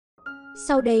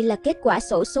Sau đây là kết quả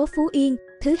xổ số Phú Yên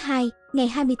thứ hai ngày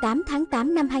 28 tháng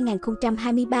 8 năm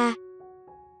 2023.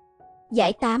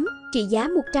 Giải 8, trị giá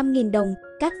 100.000 đồng,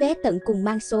 các vé tận cùng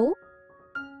mang số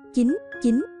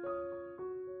 99.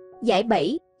 Giải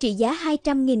 7, trị giá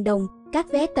 200.000 đồng,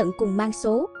 các vé tận cùng mang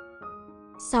số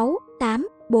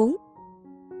 684.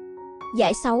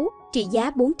 Giải 6, trị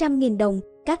giá 400.000 đồng,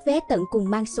 các vé tận cùng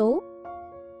mang số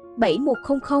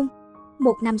 7100,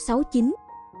 1569,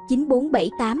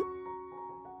 9478.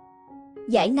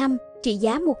 Giải 5, trị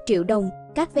giá 1 triệu đồng,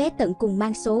 các vé tận cùng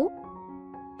mang số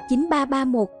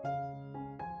 9331.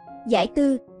 Giải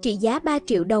 4, trị giá 3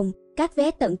 triệu đồng, các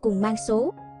vé tận cùng mang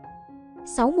số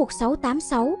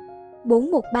 61686,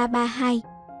 41332,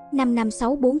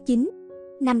 55649,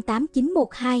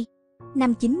 58912,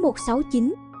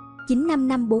 59169,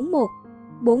 95541,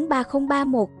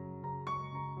 43031.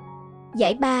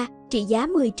 Giải 3, trị giá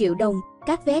 10 triệu đồng,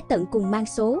 các vé tận cùng mang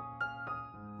số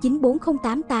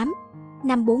 94088,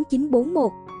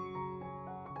 54941.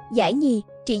 Giải nhì,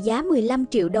 trị giá 15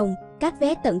 triệu đồng, các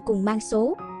vé tận cùng mang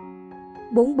số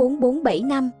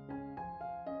 44475.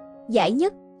 Giải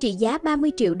nhất, trị giá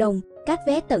 30 triệu đồng, các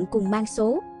vé tận cùng mang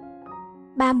số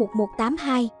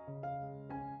 31182.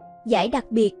 Giải đặc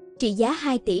biệt, trị giá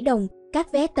 2 tỷ đồng,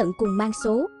 các vé tận cùng mang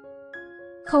số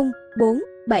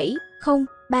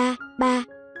 047033.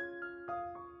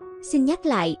 Xin nhắc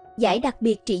lại, giải đặc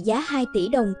biệt trị giá 2 tỷ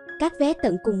đồng, các vé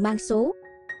tận cùng mang số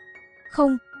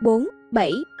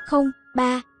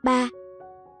 047033.